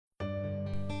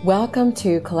Welcome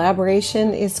to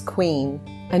Collaboration is Queen,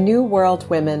 a New World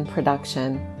Women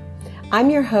production. I'm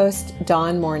your host,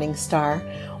 Dawn Morningstar,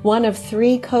 one of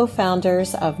 3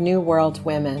 co-founders of New World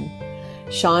Women.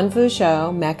 Sean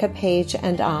Vougeot, Mecca Page,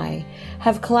 and I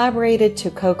have collaborated to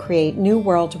co-create New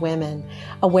World Women,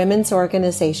 a women's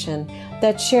organization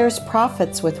that shares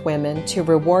profits with women to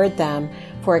reward them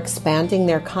for expanding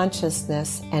their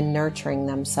consciousness and nurturing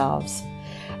themselves.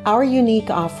 Our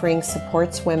unique offering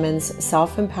supports women's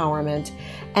self-empowerment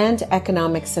and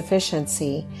economic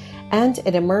sufficiency, and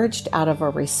it emerged out of a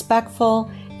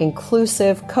respectful,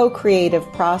 inclusive, co-creative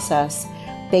process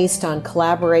based on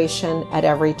collaboration at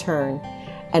every turn.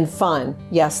 And fun.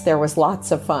 Yes, there was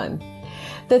lots of fun.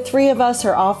 The 3 of us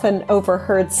are often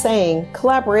overheard saying,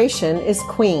 collaboration is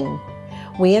queen.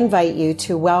 We invite you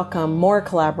to welcome more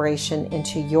collaboration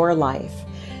into your life,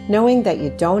 knowing that you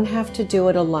don't have to do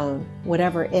it alone,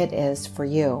 whatever it is for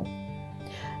you.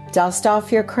 Dust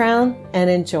off your crown and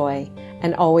enjoy.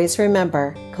 And always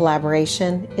remember,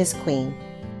 collaboration is queen.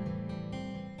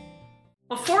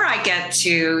 Before I get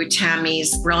to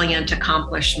Tammy's brilliant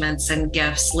accomplishments and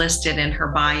gifts listed in her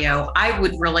bio, I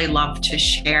would really love to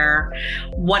share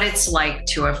what it's like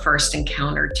to have first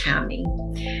encountered Tammy.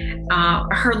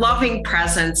 Her loving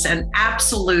presence and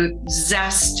absolute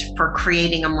zest for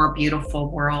creating a more beautiful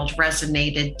world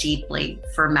resonated deeply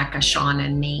for Mecca, Sean,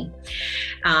 and me.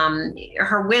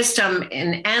 Her wisdom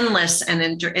is endless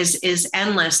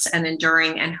and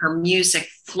enduring, and her music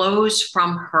flows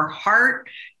from her heart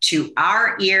to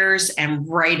our ears and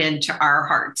right into our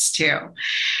hearts too.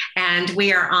 And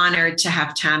we are honored to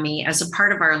have Tammy as a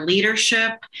part of our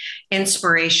leadership,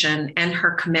 inspiration, and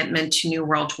her commitment to New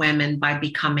World Women by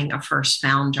becoming a first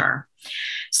founder.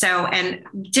 So, and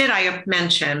did I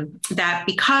mention that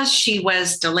because she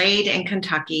was delayed in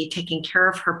Kentucky taking care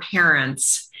of her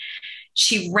parents,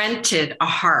 she rented a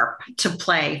harp to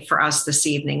play for us this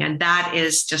evening. And that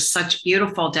is just such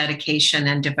beautiful dedication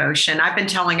and devotion. I've been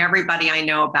telling everybody I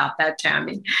know about that,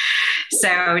 Tammy.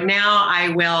 So now I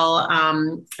will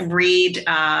read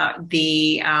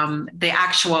the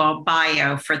actual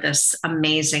bio for this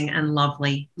amazing and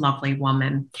lovely, lovely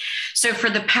woman. So for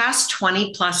the past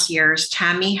 20 plus years,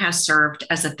 Tammy has served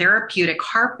as a therapeutic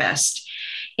harpist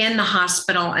in the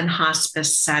hospital and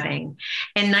hospice setting.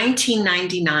 In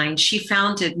 1999, she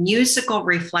founded Musical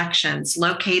Reflections,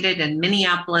 located in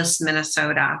Minneapolis,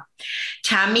 Minnesota.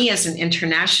 Tammy is an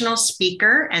international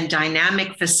speaker and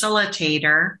dynamic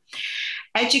facilitator,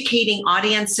 educating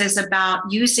audiences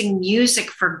about using music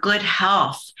for good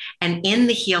health and in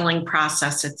the healing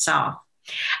process itself.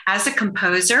 As a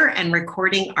composer and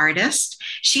recording artist,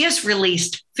 she has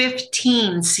released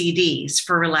 15 CDs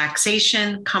for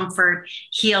relaxation, comfort,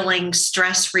 healing,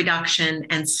 stress reduction,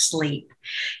 and sleep.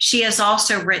 She has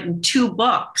also written 2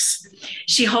 books.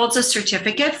 She holds a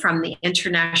certificate from the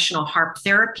International Harp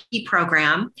Therapy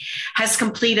Program, has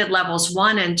completed levels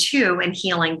 1 and 2 in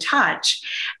Healing Touch,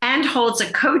 and holds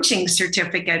a coaching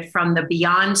certificate from the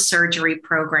Beyond Surgery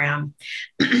Program.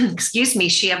 Excuse me,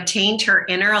 she obtained her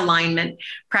Inner Alignment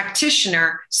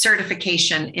Practitioner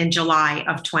certification in July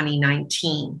of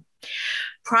 2019.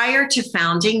 Prior to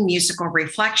founding Musical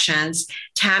Reflections,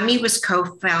 Tammy was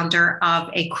co-founder of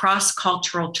a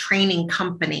cross-cultural training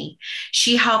company.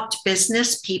 She helped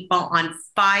business people on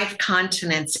 5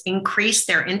 continents increase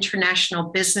their international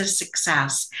business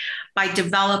success by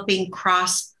developing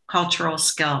cross-cultural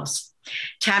skills.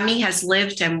 Tammy has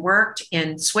lived and worked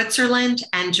in Switzerland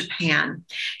and Japan.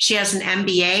 She has an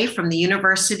MBA from the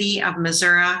University of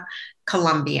Missouri,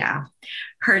 Columbia.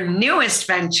 Her newest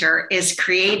venture is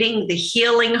creating the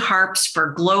Healing Harps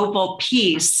for Global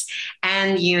Peace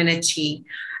and Unity,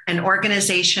 an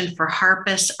organization for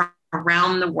harpists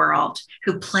around the world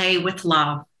who play with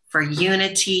love for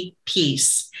unity,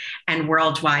 peace, and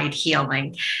worldwide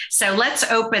healing. So let's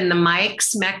open the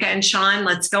mics. Mecca and Sean,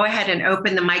 let's go ahead and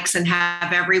open the mics and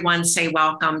have everyone say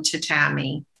welcome to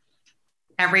Tammy.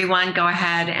 Everyone, go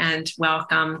ahead and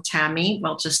welcome Tammy.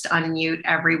 We'll just unmute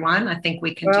everyone. I think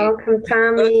we can welcome,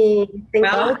 Tammy.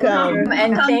 Welcome.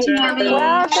 And thank you.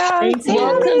 Welcome,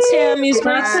 Tammy. It's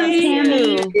great to see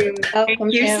you. Welcome,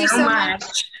 Thank you so Tammy.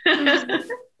 much.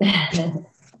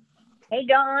 Hey,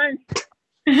 Dawn.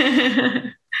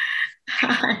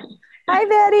 Hi. Hi,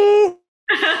 Betty.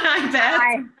 Hi, Beth.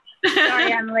 Hi.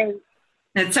 Sorry I'm late.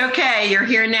 It's okay. You're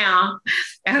here now.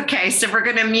 Okay, so we're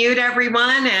going to mute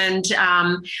everyone, and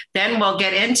then we'll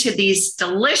get into these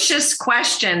delicious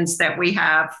questions that we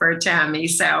have for Tammy.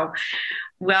 So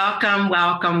welcome,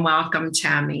 welcome, welcome,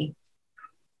 Tammy.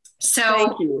 So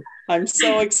thank you. I'm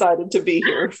so excited to be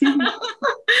here.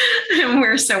 And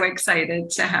we're so excited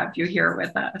to have you here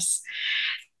with us.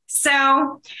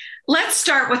 So Let's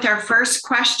start with our first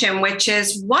question, which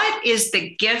is, what is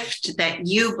the gift that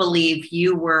you believe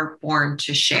you were born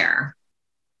to share?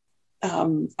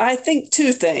 I think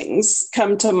two things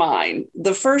come to mind.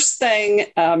 The first thing,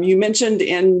 you mentioned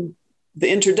in the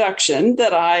introduction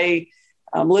that I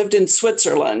lived in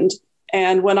Switzerland.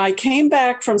 And when I came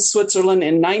back from Switzerland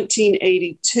in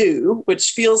 1982,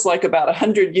 which feels like about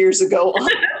 100 years ago,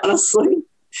 honestly,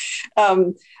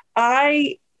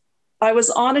 I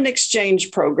was on an exchange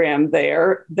program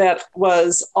there that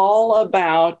was all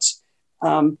about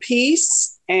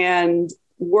peace and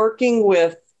working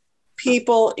with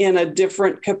people in a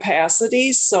different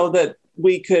capacity so that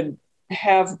we could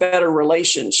have better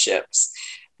relationships.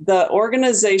 The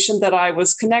organization that I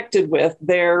was connected with,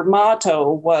 their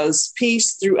motto was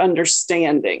peace through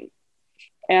understanding.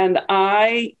 And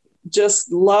I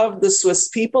just loved the Swiss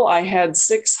people. I had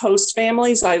 6 host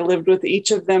families. I lived with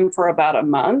each of them for about a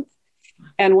month.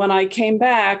 And when I came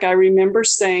back, I remember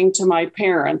saying to my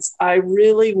parents, I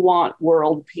really want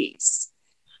world peace.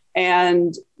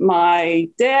 And my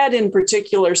dad in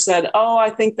particular said, oh, I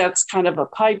think that's kind of a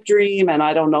pipe dream, and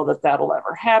I don't know that that'll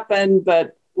ever happen,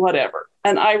 but whatever.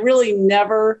 And I really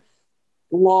never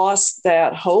lost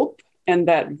that hope and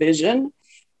that vision.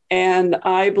 And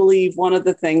I believe one of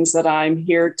the things that I'm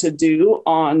here to do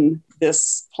on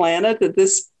this planet at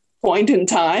this point in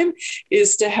time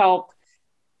is to help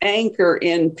anchor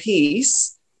in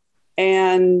peace.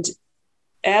 And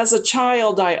as a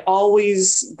child, I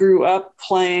always grew up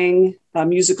playing a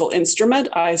musical instrument.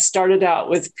 I started out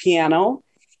with piano,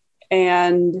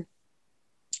 and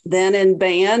then in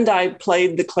band, I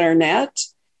played the clarinet.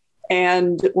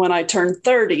 And when I turned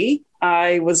 30,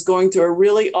 I was going through a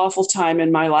really awful time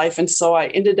in my life. And so I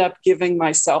ended up giving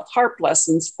myself harp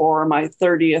lessons for my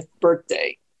 30th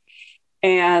birthday.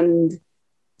 And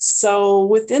so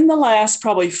within the last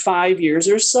probably 5 years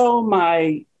or so,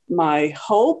 my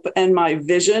hope and my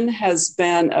vision has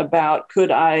been about, could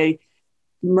I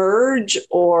merge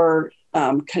or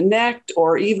connect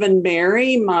or even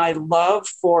marry my love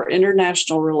for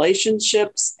international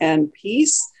relationships and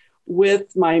peace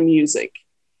with my music.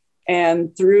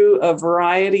 And through a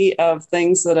variety of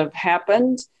things that have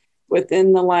happened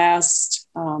within the last,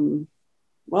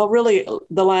 really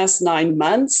the last 9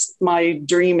 months, my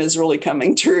dream is really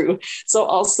coming true. So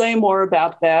I'll say more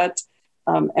about that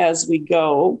as we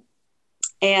go.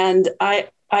 And I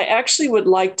actually would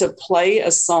like to play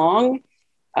a song.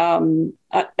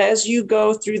 As you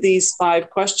go through these 5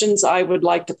 questions, I would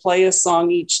like to play a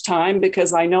song each time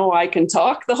because I know I can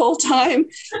talk the whole time,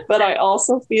 but I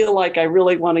also feel like I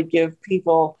really want to give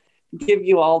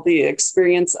you all the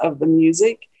experience of the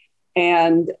music.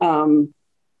 And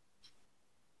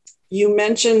you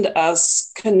mentioned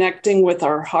us connecting with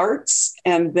our hearts,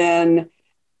 and then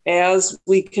as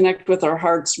we connect with our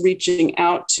hearts, reaching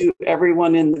out to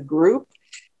everyone in the group.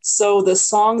 So the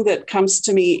song that comes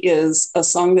to me is a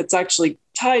song that's actually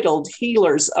titled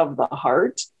Healers of the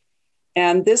Heart.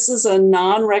 And this is a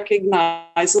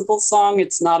non-recognizable song.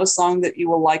 It's not a song that you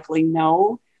will likely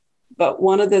know. But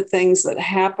one of the things that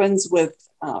happens with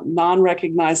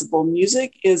non-recognizable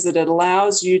music is that it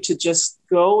allows you to just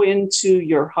go into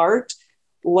your heart,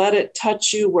 let it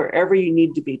touch you wherever you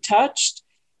need to be touched,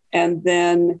 and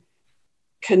then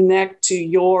connect to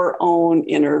your own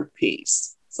inner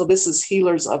peace. So this is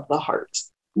Healers of the Heart.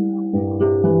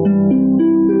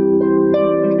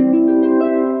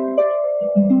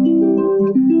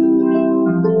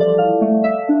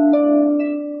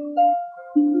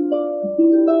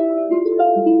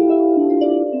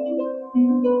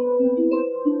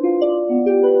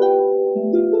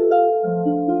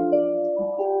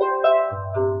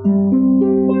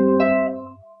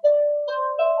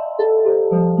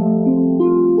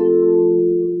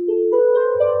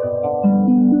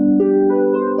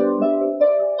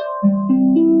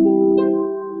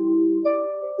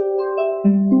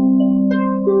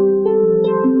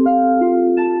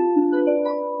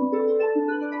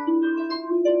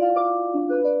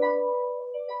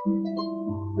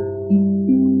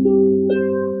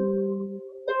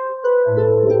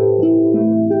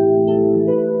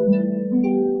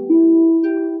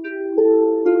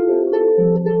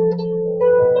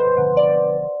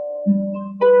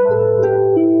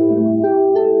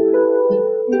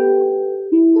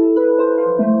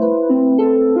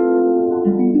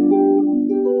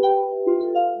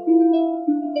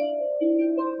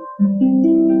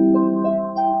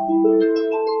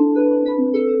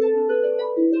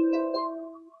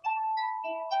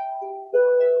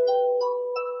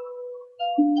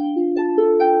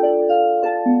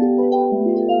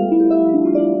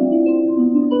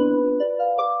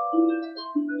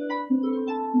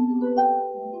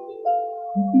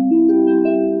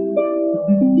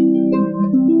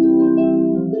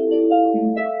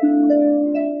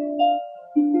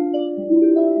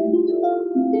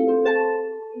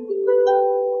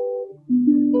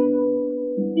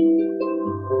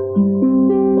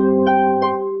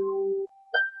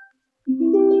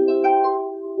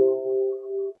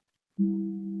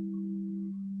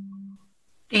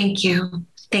 Thank you.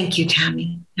 Thank you,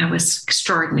 Tammy. That was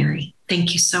extraordinary.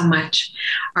 Thank you so much.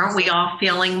 Aren't we all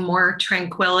feeling more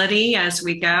tranquility as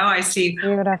we go? I see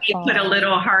Beautiful. you put a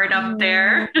little heart up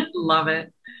there. Love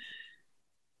it.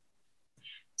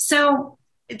 So,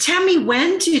 Tammy,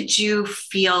 when did you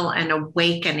feel an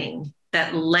awakening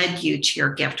that led you to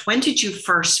your gift? When did you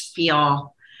first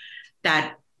feel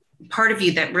that part of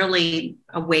you that really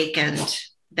awakened,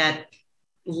 that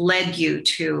led you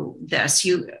to this?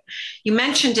 You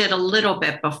mentioned it a little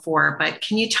bit before, but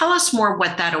can you tell us more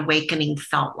what that awakening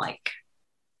felt like?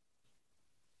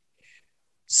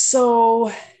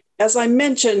 So, as I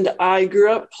mentioned, I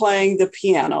grew up playing the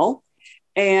piano,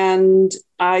 and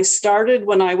I started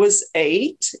when I was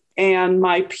 8. And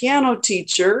my piano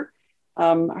teacher,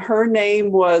 her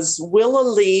name was Willa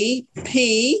Lee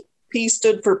P. P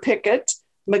stood for Pickett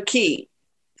McKee.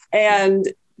 And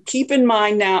keep in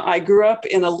mind now, I grew up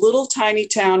in a little tiny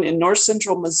town in north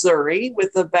central Missouri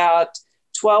with about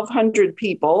 1,200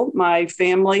 people. My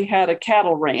family had a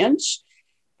cattle ranch.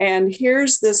 And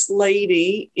here's this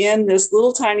lady in this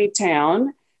little tiny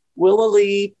town, Willa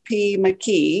Lee P.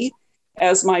 McKee,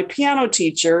 as my piano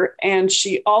teacher. And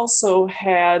she also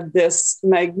had this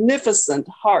magnificent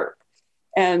harp.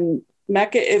 And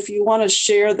Mecca, if you want to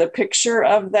share the picture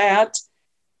of that,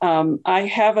 I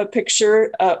have a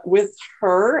picture with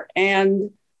her and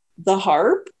the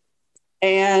harp,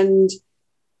 and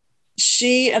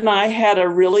she and I had a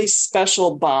really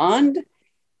special bond,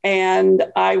 and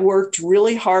I worked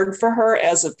really hard for her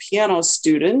as a piano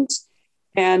student.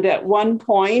 And at one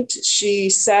point, she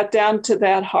sat down to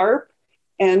that harp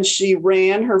and she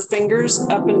ran her fingers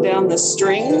up and down the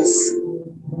strings,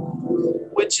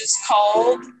 which is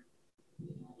called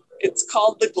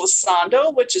the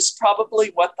glissando, which is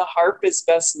probably what the harp is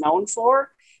best known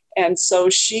for. And so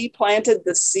she planted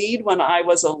the seed when I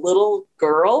was a little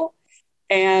girl.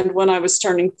 And when I was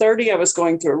turning 30, I was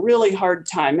going through a really hard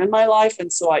time in my life.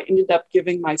 And so I ended up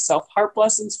giving myself harp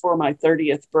lessons for my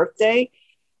 30th birthday.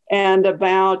 And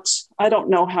about, I don't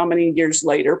know how many years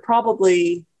later,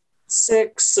 probably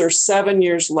 6 or 7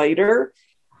 years later,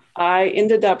 I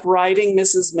ended up writing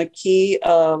Mrs. McKee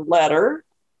a letter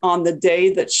on the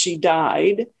day that she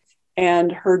died.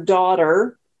 And her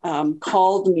daughter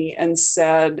called me and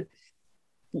said,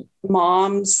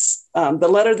 Mom's, the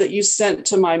letter that you sent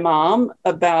to my mom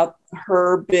about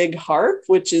her big harp,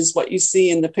 which is what you see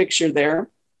in the picture there.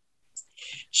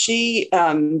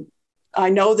 I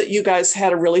know that you guys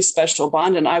had a really special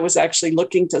bond, and I was actually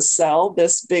looking to sell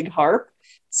this big harp.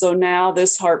 So now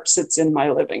this harp sits in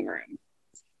my living room.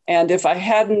 And if I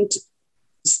hadn't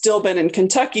still been in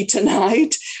Kentucky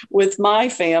tonight with my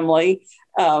family,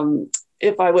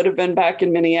 if I would have been back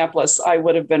in Minneapolis, I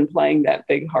would have been playing that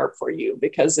big harp for you,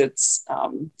 because it's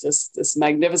just this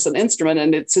magnificent instrument,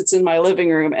 and it sits in my living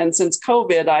room. And since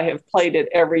COVID, I have played it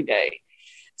every day.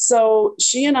 So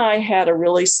she and I had a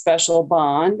really special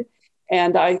bond.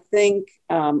 And I think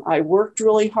I worked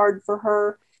really hard for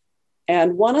her.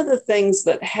 And one of the things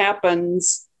that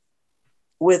happens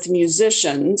with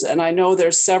musicians, and I know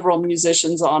there's several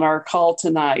musicians on our call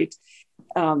tonight,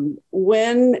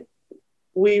 when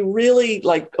we really,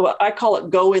 like, I call it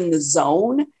go in the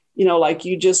zone, like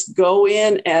you just go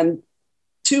in and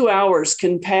 2 hours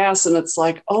can pass and it's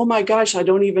like, oh my gosh, I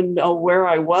don't even know where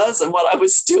I was and what I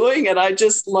was doing. And I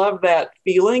just love that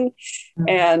feeling.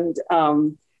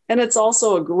 Mm-hmm. And it's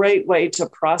also a great way to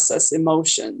process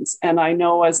emotions. And I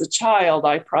know as a child,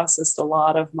 I processed a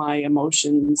lot of my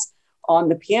emotions on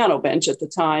the piano bench at the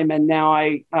time. And now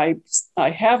I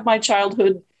have my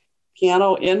childhood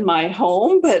piano in my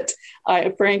home, but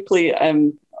I frankly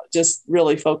am just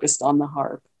really focused on the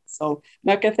harp. So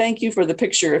Mecca, thank you for the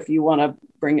picture. If you want to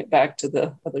bring it back to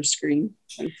the other screen.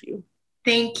 Thank you.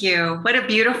 Thank you. What a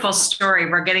beautiful story.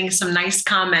 We're getting some nice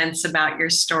comments about your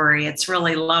story. It's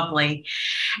really lovely.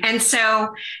 And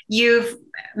so you've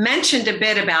mentioned a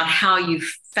bit about how you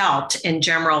felt in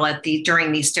general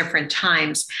during these different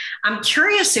times. I'm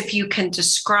curious if you can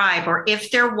describe, or if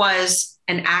there was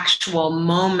an actual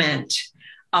moment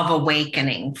of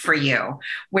awakening for you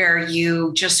where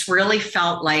you just really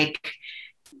felt like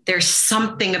there's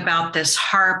something about this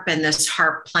harp and this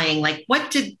harp playing. Like, what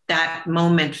did that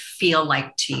moment feel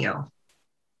like to you?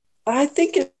 I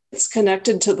think it's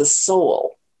connected to the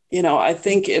soul. I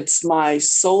think it's my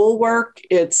soul work.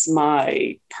 It's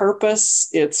my purpose.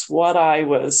 It's what I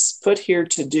was put here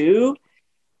to do.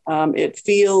 It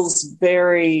feels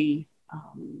very,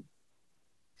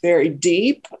 very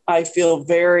deep. I feel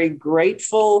very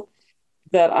grateful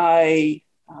that I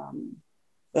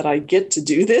get to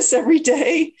do this every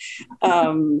day.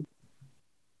 So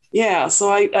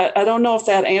I don't know if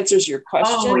that answers your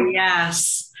question. Oh,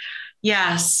 yes.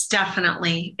 Yes,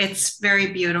 definitely. It's very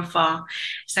beautiful.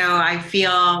 So I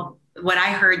feel what I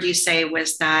heard you say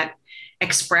was that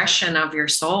expression of your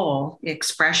soul,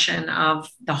 expression of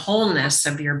the wholeness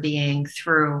of your being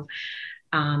through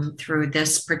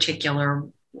this particular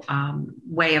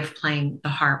way of playing the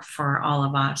harp for all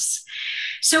of us.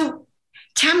 So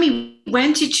Tammy,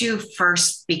 when did you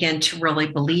first begin to really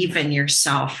believe in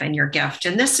yourself and your gift?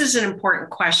 And this is an important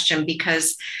question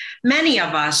because many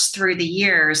of us through the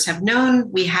years have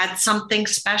known we had something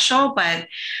special, but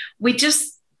we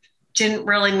just didn't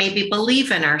really maybe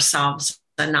believe in ourselves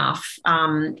enough.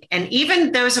 And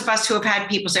even those of us who have had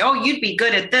people say, oh, you'd be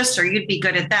good at this or you'd be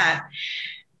good at that.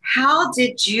 How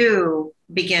did you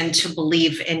begin to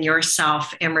believe in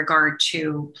yourself in regard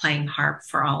to playing harp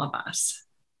for all of us?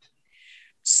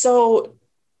 So,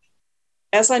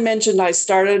 as I mentioned, I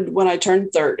started when I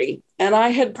turned 30, and I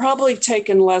had probably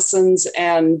taken lessons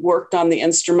and worked on the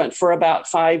instrument for about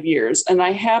 5 years. And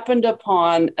I happened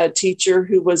upon a teacher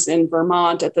who was in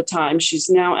Vermont at the time.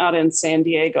 She's now out in San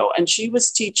Diego, and she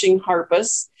was teaching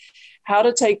harpists how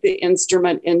to take the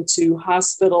instrument into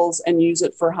hospitals and use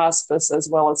it for hospice as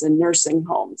well as in nursing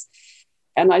homes.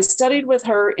 And I studied with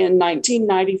her in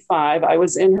 1995. I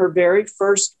was in her very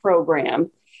first program.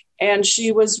 And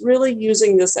she was really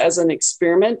using this as an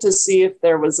experiment to see if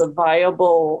there was a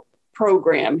viable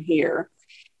program here.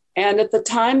 And at the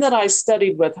time that I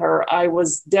studied with her, I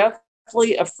was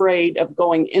deathly afraid of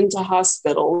going into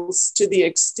hospitals, to the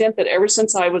extent that ever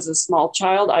since I was a small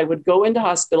child, I would go into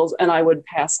hospitals and I would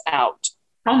pass out.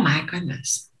 Oh my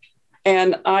goodness.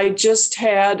 And I just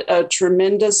had a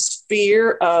tremendous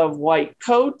fear of white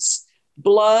coats,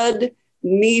 blood,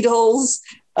 needles,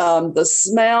 the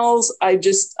smells. I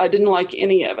didn't like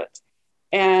any of it.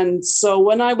 And so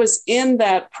when I was in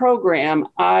that program,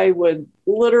 I would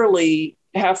literally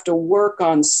have to work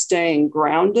on staying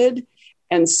grounded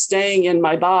and staying in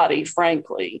my body,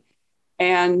 frankly.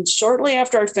 And shortly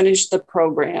after I finished the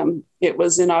program, it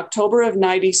was in October of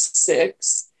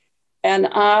 96, and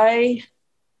I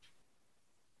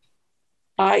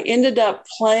ended up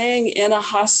playing in a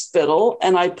hospital,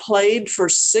 and I played for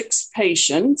 6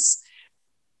 patients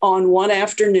on one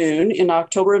afternoon in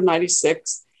October of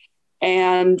 96.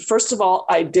 And first of all,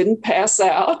 I didn't pass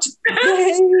out.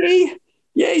 Yay,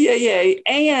 yay, yay, yay.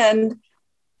 And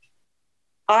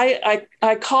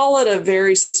I call it a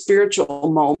very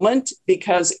spiritual moment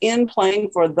because in playing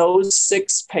for those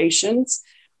 6 patients,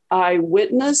 I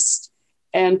witnessed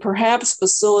and perhaps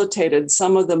facilitated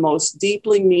some of the most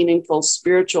deeply meaningful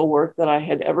spiritual work that I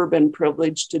had ever been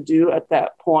privileged to do at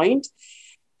that point.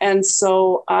 And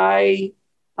so I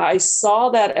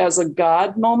saw that as a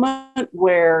God moment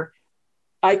where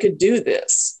I could do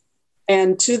this.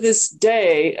 And to this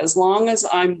day, as long as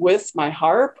I'm with my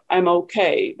harp, I'm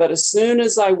okay. But as soon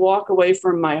as I walk away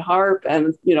from my harp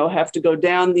and, have to go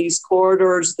down these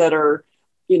corridors that are,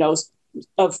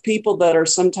 of people that are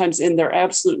sometimes in their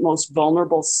absolute most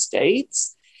vulnerable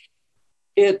states,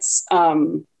 it's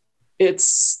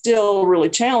still really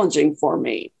challenging for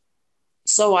me.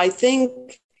 So I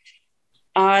think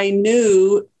I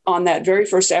knew on that very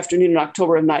first afternoon in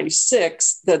October of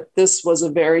 96 that this was a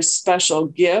very special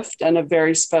gift and a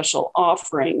very special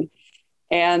offering.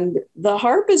 And the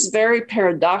harp is very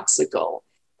paradoxical.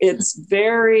 It's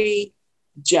very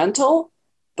gentle,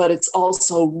 but it's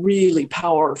also really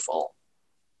powerful.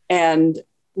 And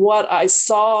what I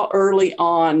saw early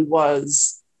on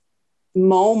was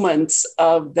moments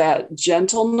of that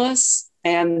gentleness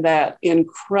and that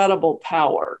incredible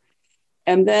power.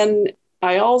 And then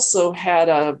I also had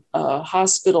a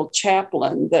hospital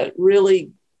chaplain that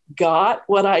really got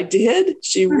what I did.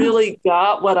 She really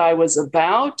got what I was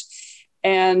about.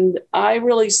 And I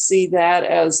really see that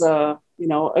as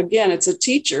again, it's a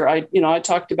teacher. I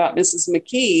talked about Mrs.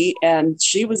 McKee, and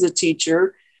she was a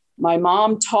teacher. My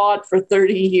mom taught for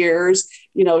 30 years.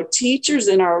 Teachers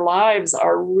in our lives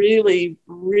are really,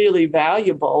 really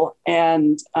valuable.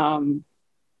 And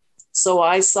so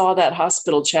I saw that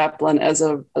hospital chaplain as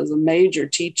a major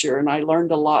teacher, and I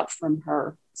learned a lot from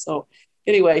her. So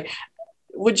anyway,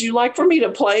 would you like for me to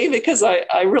play? Because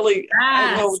I really,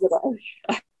 yes.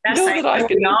 I know that I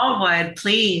can. We all would,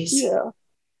 please. Yeah.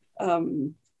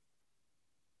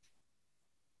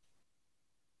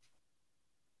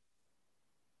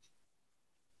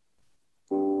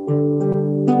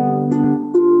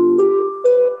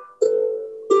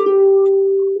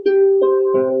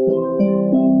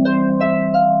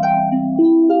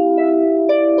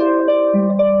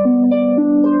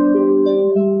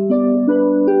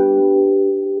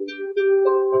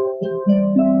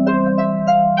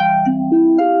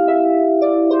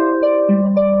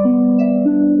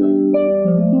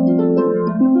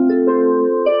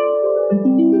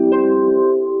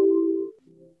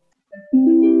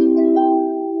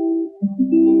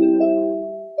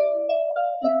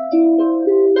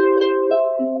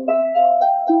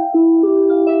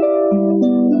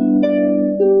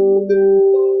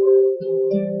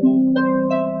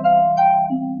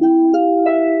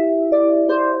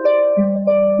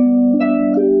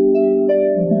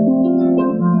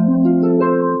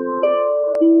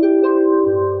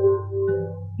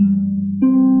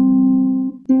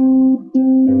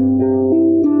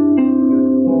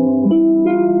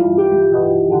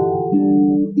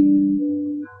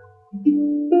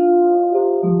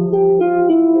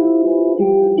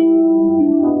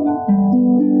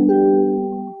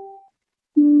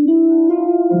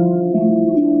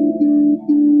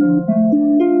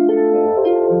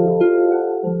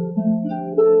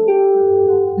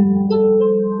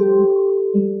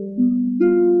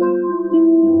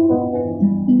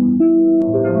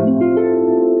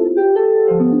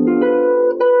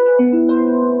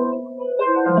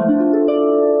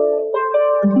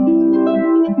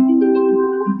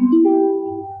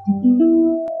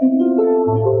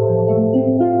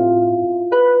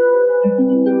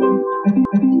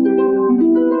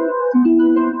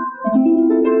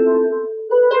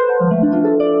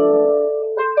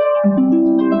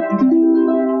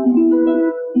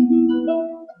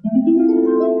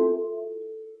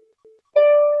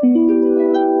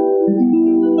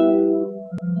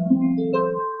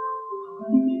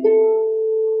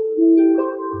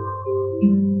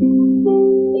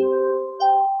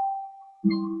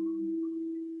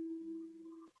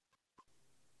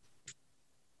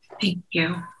 Thank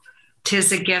you.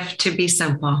 'Tis a gift to be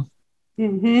simple.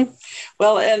 Mm-hmm.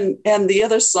 Well, and the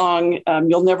other song,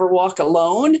 You'll Never Walk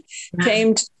Alone,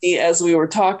 came to me as we were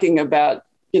talking about,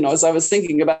 as I was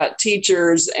thinking about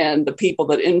teachers and the people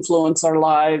that influence our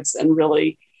lives and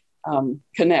really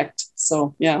connect.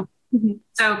 So, yeah. Mm-hmm.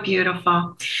 So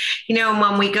beautiful.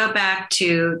 When we go back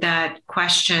to that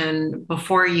question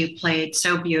before you played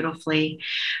so beautifully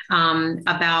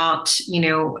about,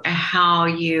 how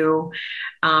you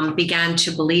began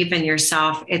to believe in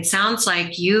yourself, it sounds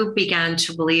like you began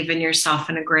to believe in yourself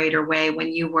in a greater way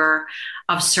when you were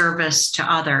of service to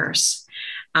others.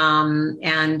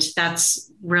 And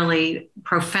that's really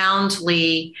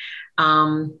profoundly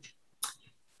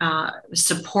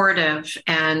supportive,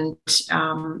 and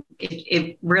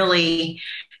it really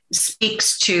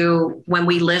speaks to when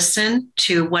we listen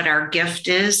to what our gift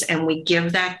is and we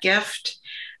give that gift.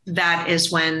 That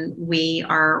is when we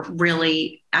are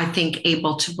really, I think,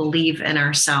 able to believe in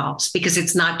ourselves, because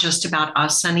it's not just about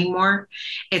us anymore.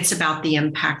 It's about the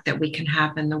impact that we can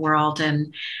have in the world.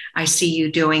 And I see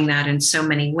you doing that in so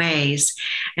many ways.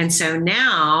 And so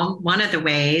now one of the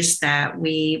ways that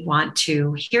we want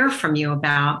to hear from you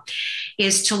about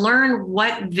is to learn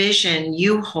what vision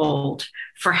you hold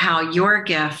for how your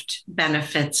gift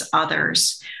benefits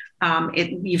others.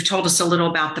 You've told us a little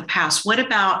about the past. What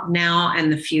about now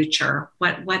and the future?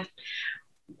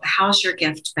 How's your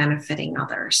gift benefiting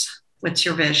others? What's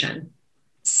your vision?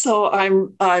 So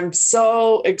I'm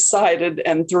so excited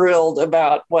and thrilled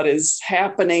about what is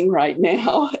happening right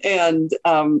now. And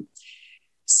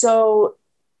so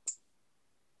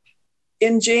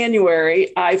in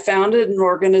January, I founded an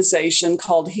organization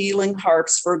called Healing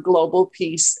Harps for Global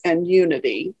Peace and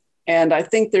Unity. And I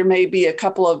think there may be a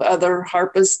couple of other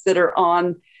harpists that are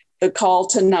on the call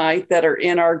tonight that are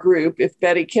in our group. If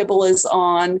Betty Kibble is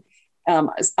on,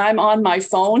 I'm on my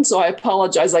phone, so I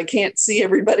apologize. I can't see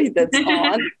everybody that's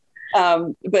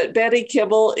on. But Betty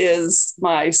Kibble is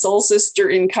my soul sister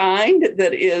in kind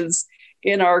that is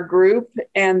in our group.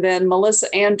 And then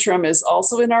Melissa Antrim is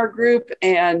also in our group.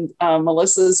 And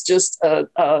Melissa's just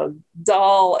a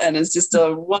doll and is just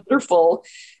a wonderful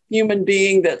human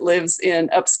being that lives in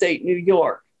upstate New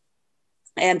York.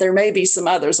 And there may be some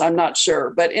others, I'm not sure.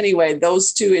 But anyway,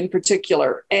 those two in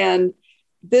particular. And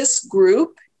this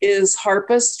group is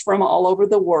harpists from all over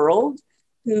the world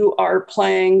who are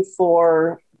playing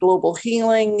for global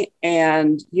healing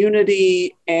and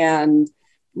unity and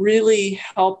really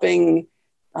helping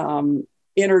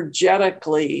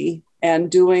energetically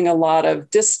and doing a lot of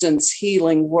distance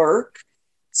healing work.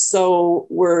 So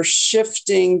we're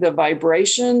shifting the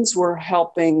vibrations, we're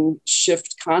helping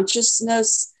shift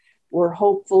consciousness, we're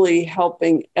hopefully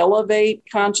helping elevate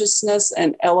consciousness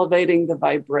and elevating the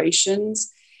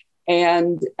vibrations.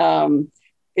 And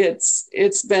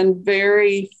it's been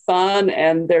very fun,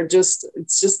 and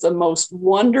it's just the most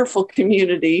wonderful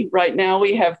community. Right now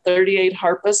we have 38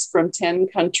 harpists from 10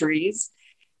 countries.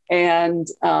 and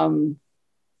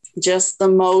just the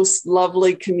most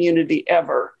lovely community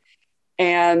ever.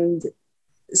 And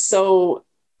so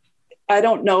I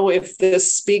don't know if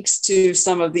this speaks to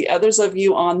some of the others of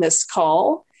you on this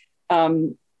call.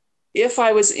 If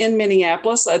I was in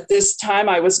Minneapolis at this time,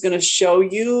 I was going to show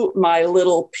you my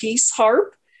little peace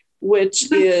harp,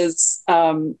 which is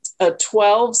a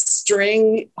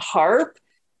 12-string harp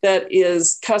that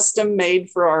is custom made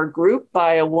for our group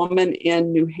by a woman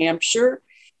in New Hampshire.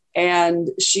 And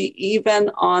she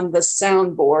even on the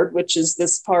soundboard, which is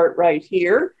this part right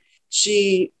here,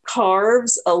 she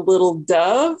carves a little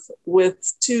dove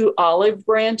with 2 olive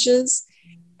branches.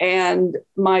 And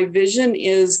my vision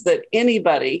is that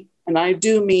anybody, and I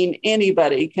do mean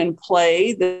anybody, can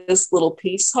play this little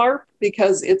peace harp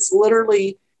because it's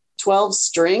literally 12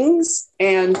 strings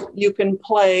and you can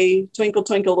play Twinkle,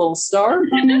 Twinkle, Little Star.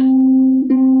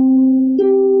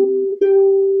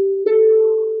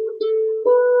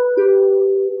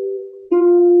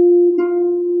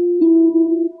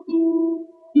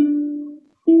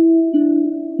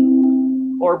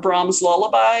 Or Brahms'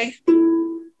 Lullaby.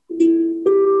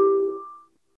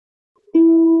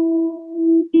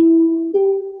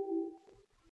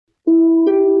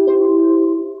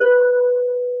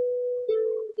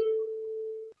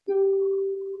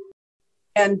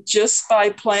 And just by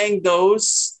playing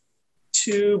those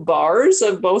 2 bars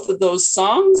of both of those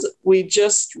songs, we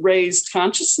just raised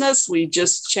consciousness. We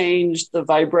just changed the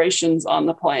vibrations on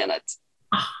the planet.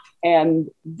 And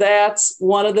that's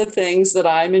one of the things that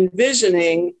I'm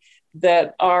envisioning,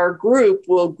 that our group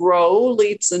will grow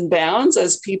leaps and bounds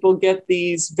as people get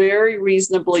these very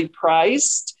reasonably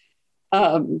priced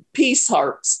peace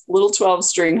harps, little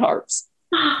 12-string harps.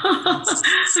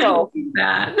 So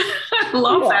that. I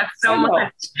love that so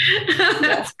much.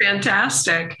 That's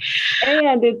fantastic.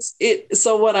 And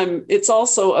it's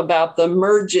also about the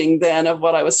merging then of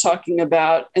what I was talking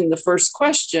about in the first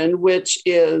question, which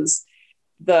is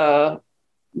the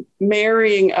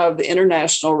marrying of the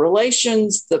international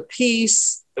relations, the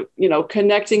peace,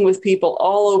 connecting with people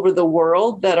all over the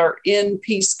world that are in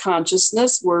peace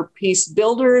consciousness. We're peace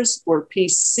builders, we're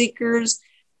peace seekers,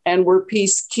 and we're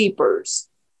peacekeepers.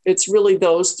 It's really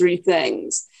those 3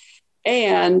 things.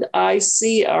 And I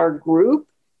see our group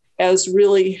as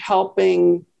really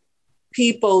helping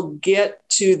people get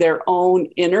to their own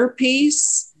inner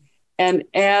peace. And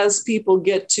as people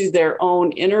get to their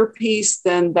own inner peace,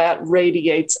 then that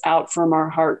radiates out from our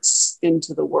hearts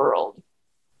into the world.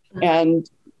 Mm-hmm. And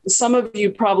some of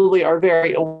you probably are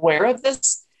very aware of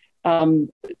this.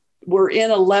 We're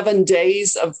in 11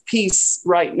 days of peace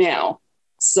right now.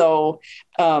 So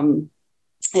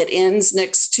it ends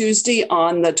next Tuesday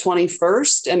on the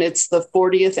 21st, and it's the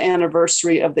 40th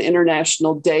anniversary of the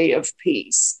International Day of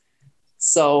Peace.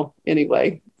 So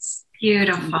anyway.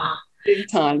 Beautiful. Big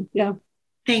time. Yeah.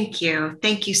 Thank you.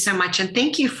 Thank you so much. And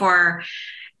thank you for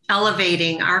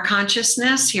elevating our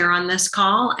consciousness here on this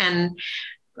call, and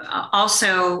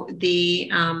also the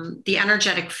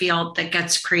energetic field that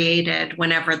gets created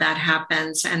whenever that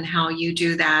happens, and how you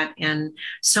do that in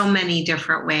so many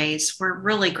different ways. We're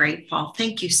really grateful.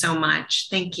 Thank you so much.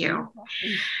 Thank you.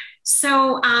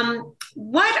 So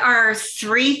what are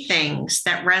 3 things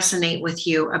that resonate with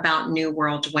you about New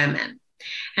World Women?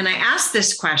 And I ask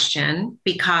this question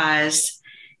because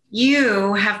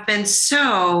you have been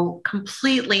so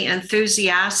completely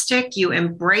enthusiastic. You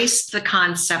embraced the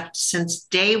concept since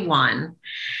day one.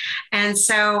 And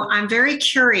so I'm very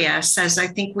curious, as I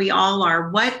think we all are,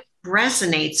 what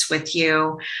resonates with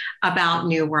you about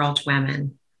New World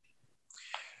Women?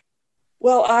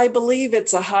 Well, I believe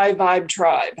it's a high vibe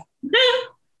tribe.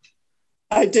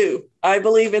 I do. I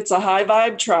believe it's a high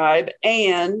vibe tribe.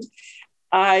 And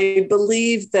I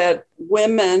believe that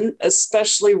women,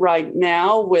 especially right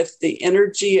now with the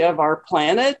energy of our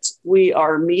planet, we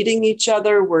are meeting each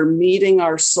other. We're meeting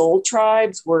our soul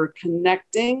tribes. We're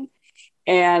connecting.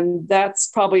 And that's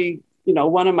probably,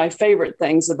 one of my favorite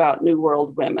things about New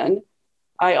World Women.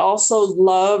 I also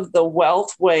love the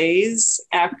Wealth Ways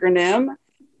acronym.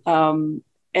 And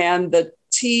the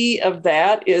T of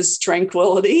that is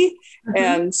tranquility. Mm-hmm.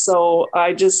 And so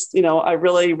I just, I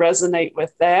really resonate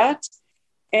with that.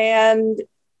 And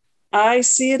I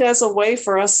see it as a way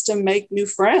for us to make new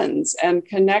friends and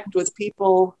connect with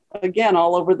people, again,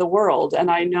 all over the world. And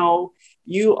I know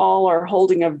you all are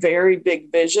holding a very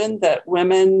big vision that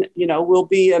women, will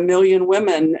be 1 million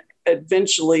women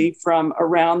eventually from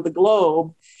around the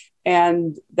globe.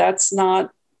 And that's no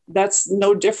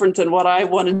different than what I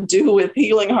want to do with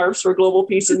Healing Harps for Global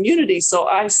Peace and Unity. So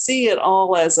I see it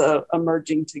all as a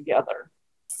merging together.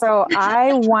 So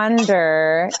I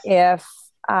wonder if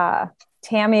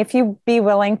Tammy, if you'd be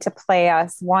willing to play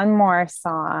us one more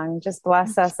song, just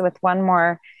bless us with one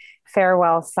more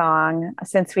farewell song,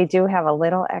 since we do have a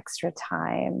little extra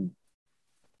time.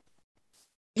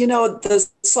 You know, the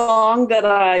song that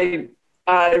I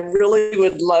really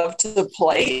would love to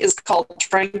play is called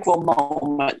Tranquil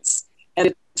Moments, and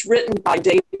it's written by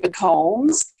David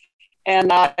Combs.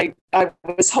 And I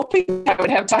was hoping I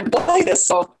would have time to play this,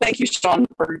 so thank you, Sean,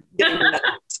 for getting that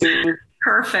to.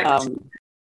 Perfect.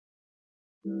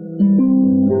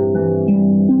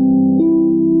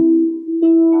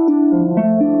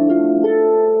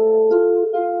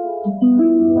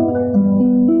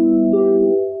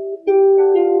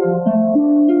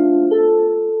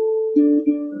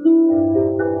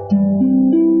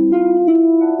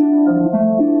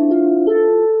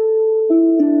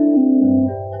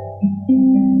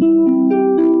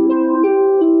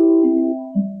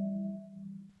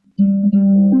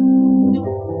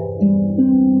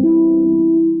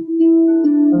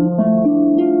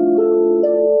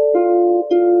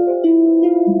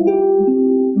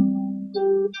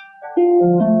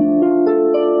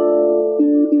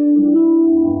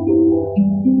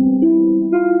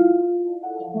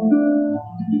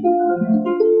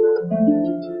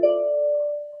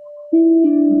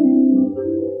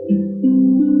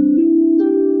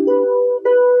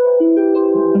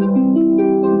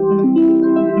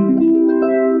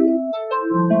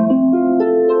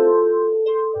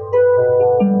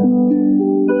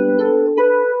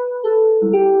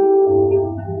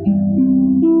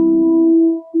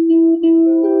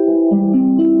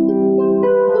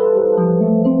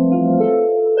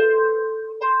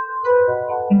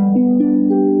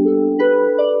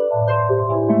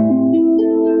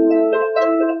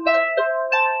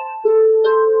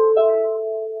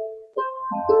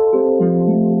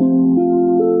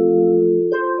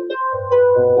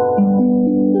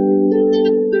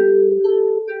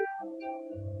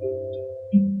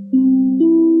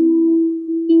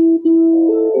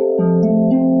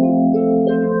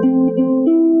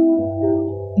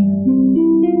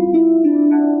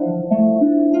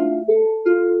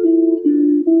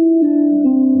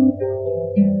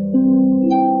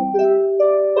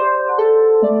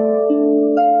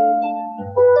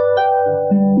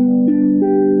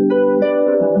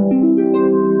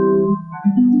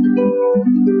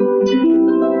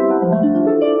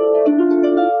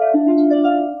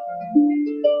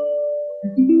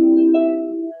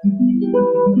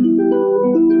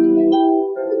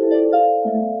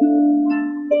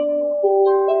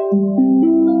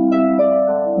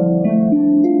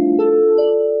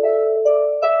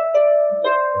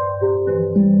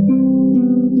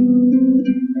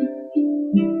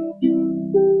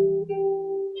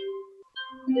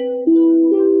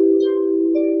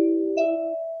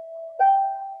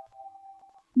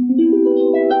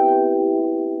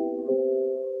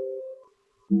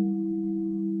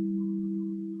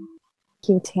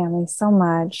 Thank you, Tammy, so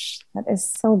much. That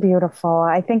is so beautiful.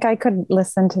 I think I could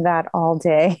listen to that all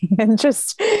day and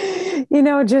just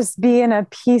be in a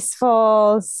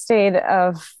peaceful state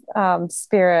of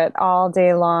spirit all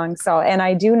day long. So, and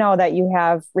I do know that you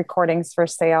have recordings for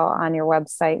sale on your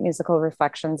website,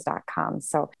 musicalreflections.com.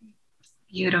 So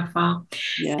beautiful.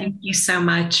 Yeah. Thank you so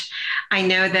much. I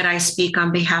know that I speak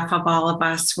on behalf of all of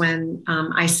us when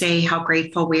I say how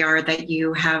grateful we are that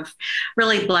you have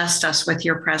really blessed us with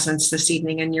your presence this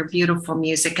evening and your beautiful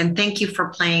music. And thank you for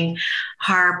playing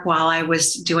harp while I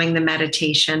was doing the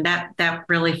meditation. That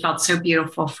really felt so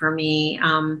beautiful for me,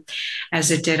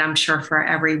 as it did, I'm sure, for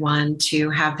everyone to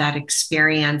have that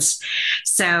experience.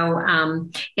 So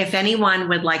if anyone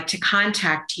would like to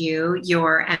contact you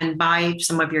and buy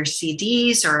some of your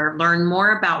CDs or learn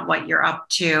more about what you're up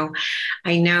to,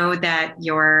 I know that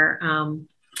your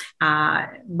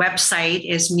website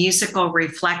is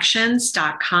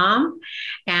musicalreflections.com.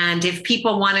 And if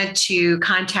people wanted to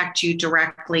contact you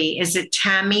directly, is it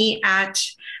Tammy at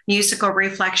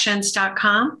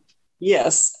musicalreflections.com?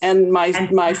 Yes. And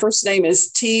my first name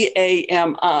is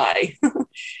Tami.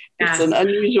 It's an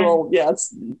unusual,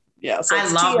 yes. So I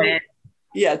love it.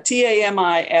 Yeah,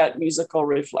 Tami at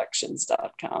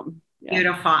musicalreflections.com. Yeah.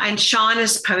 Beautiful. And Sean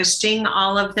is posting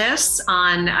all of this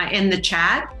in the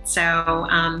chat. So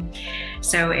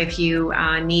if you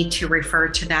need to refer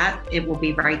to that, it will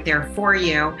be right there for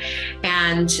you.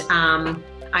 And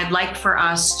I'd like for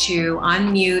us to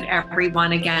unmute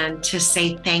everyone again to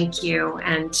say thank you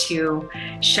and to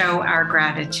show our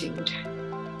gratitude.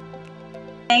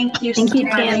 Thank you,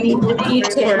 Tammy. Thank you,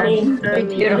 Tammy.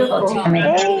 Beautiful, Tammy.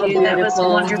 That was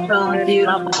wonderful and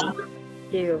beautiful.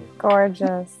 Thank you.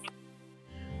 gorgeous.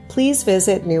 please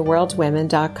visit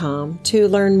newworldwomen.com to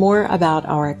learn more about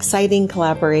our exciting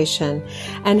collaboration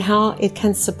and how it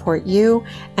can support you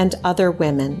and other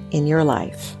women in your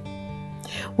life.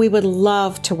 We would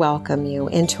love to welcome you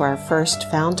into our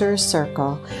first Founders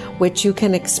Circle, which you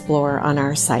can explore on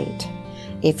our site.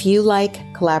 If you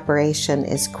like Collaboration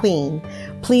is Queen,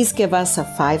 please give us a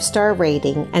 5-star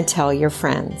rating and tell your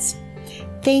friends.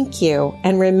 Thank you,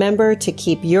 and remember to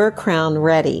keep your crown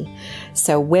ready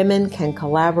so women can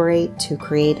collaborate to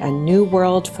create a new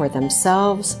world for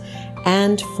themselves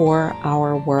and for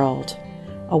our world.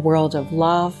 A world of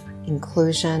love,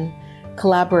 inclusion,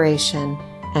 collaboration,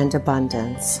 and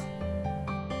abundance.